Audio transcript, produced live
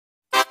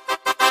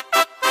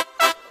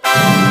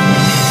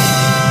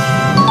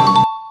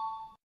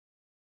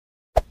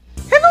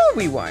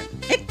everyone,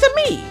 it's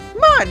me,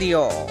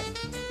 Mario,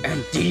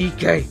 and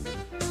DK,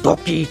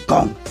 Donkey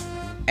Kong.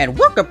 And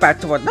welcome back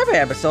to another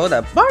episode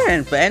of Mario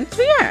and Friends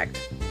React.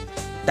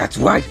 That's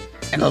right,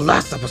 in the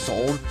last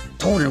episode,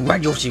 Toad and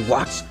Red Yoshi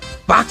watched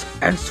Bat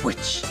and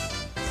Switch.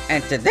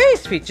 And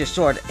today's feature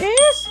short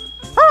is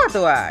Hard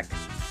Rock.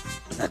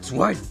 That's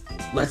right,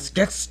 let's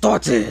get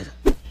started.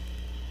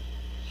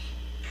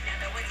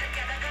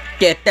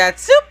 Get that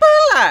super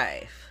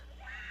life.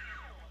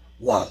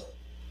 Wow.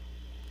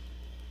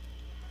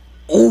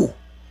 Oh,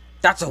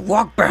 that's a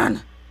rock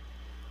band.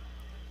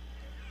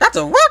 That's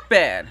a rock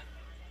band.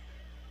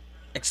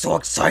 It's so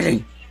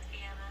exciting.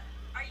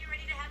 Are you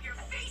ready to have your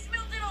face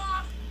melted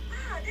off?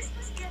 Ah, this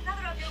must be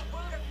another of your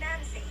World of Man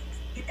sayings.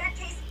 In that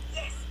case,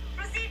 yes.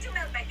 Proceed to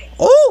melt my face.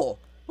 Oh,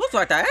 looks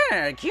like Diana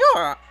and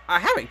Kiora are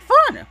having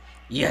fun.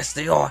 Yes,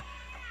 they are.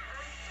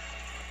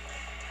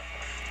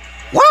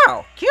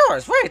 Wow,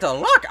 Kiora's ready to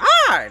lock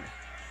on.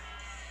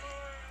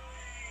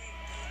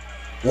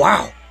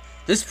 Wow,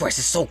 this place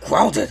is so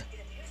crowded.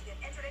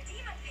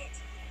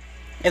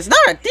 It's not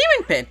a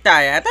demon pit,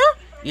 Diana.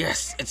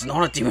 Yes, it's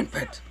not a demon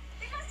pit.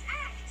 We must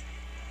act.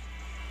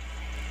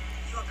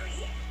 You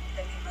agree?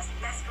 Then we must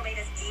masquerade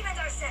as demons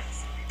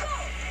ourselves. Go!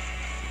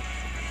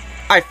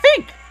 I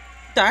think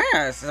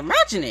Diana is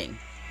imagining.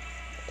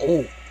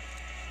 Oh,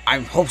 I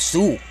hope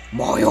so,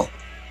 Mario.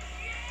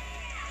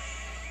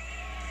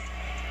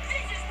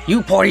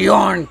 You party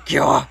on,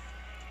 Kiora. Are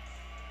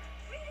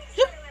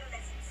you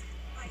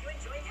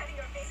enjoying having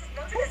your faces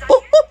melted as I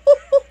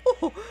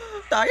am?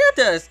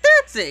 Diana is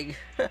dancing.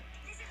 Listen,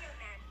 young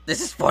man.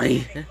 This is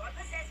funny. You're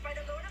possessed by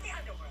the Lord of the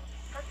Underworld,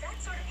 but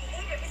that sort of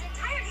behavior is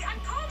entirely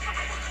uncalled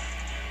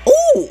for.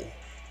 Oh,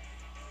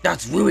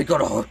 that's really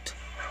gonna hurt.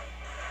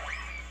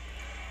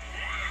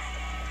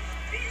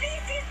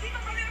 Release these people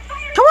from their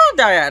fire. Come on,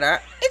 Diana.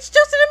 It's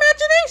just an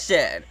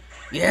imagination.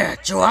 Yeah,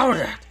 chill out of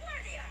that.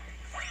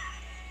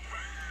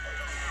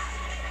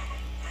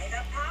 By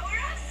the power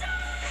of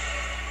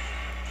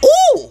soul.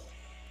 Oh,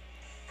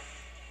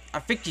 I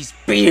think he's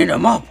beating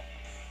him up.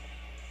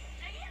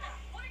 Diana,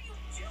 what are you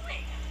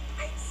doing?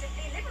 I'm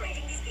simply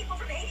liberating these people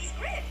from Hades'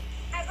 grip,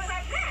 as was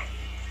our plan.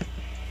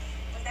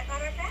 Was that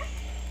not our plan?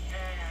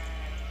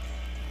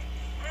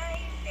 I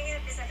may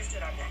have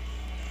misunderstood our plan.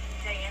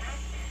 Diana,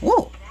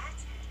 Whoa. that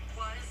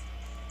was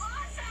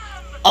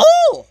awesome!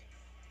 Oh,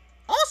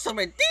 awesome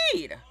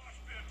indeed.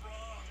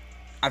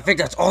 I think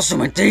that's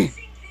awesome indeed.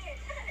 Demon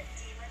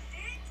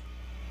bit.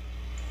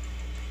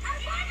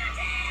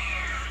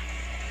 Alakazam!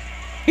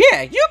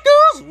 Yeah, you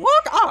girls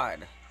walk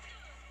on.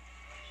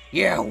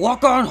 Yeah,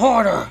 walk on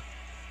harder.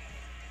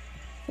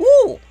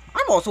 Ooh,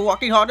 I'm also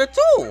walking harder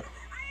too.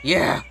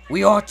 Yeah,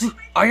 we are too.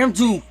 I am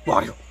too,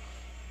 Mario.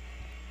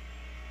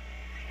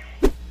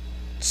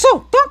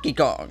 So, Donkey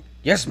Kong,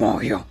 Yes,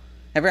 Mario.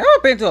 have you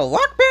ever been to a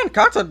rock band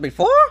concert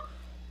before?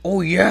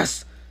 Oh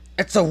yes,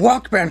 it's a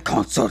rock band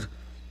concert.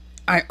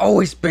 I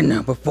always been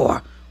there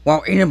before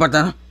while eating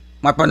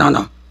my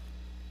banana.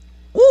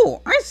 Ooh,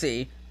 I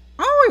see.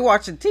 I always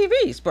watching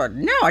TVs, but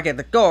now I get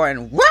to go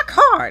and rock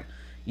hard.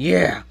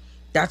 Yeah,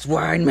 that's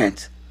what I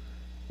meant.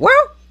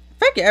 Well,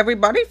 thank you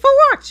everybody for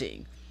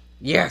watching.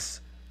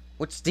 Yes,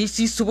 which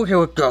DC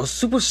Superhero Girls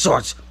Super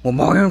Shorts will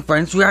Mario and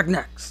Friends react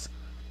next?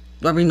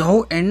 Let me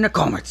know in the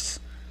comments.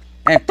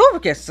 And don't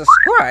forget to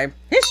subscribe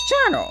his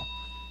channel.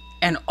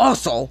 And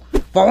also,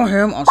 follow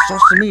him on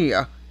social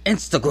media,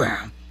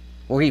 Instagram,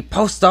 where he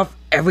posts stuff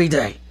every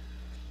day.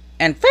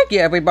 And thank you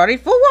everybody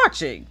for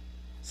watching.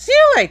 See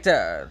you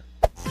later.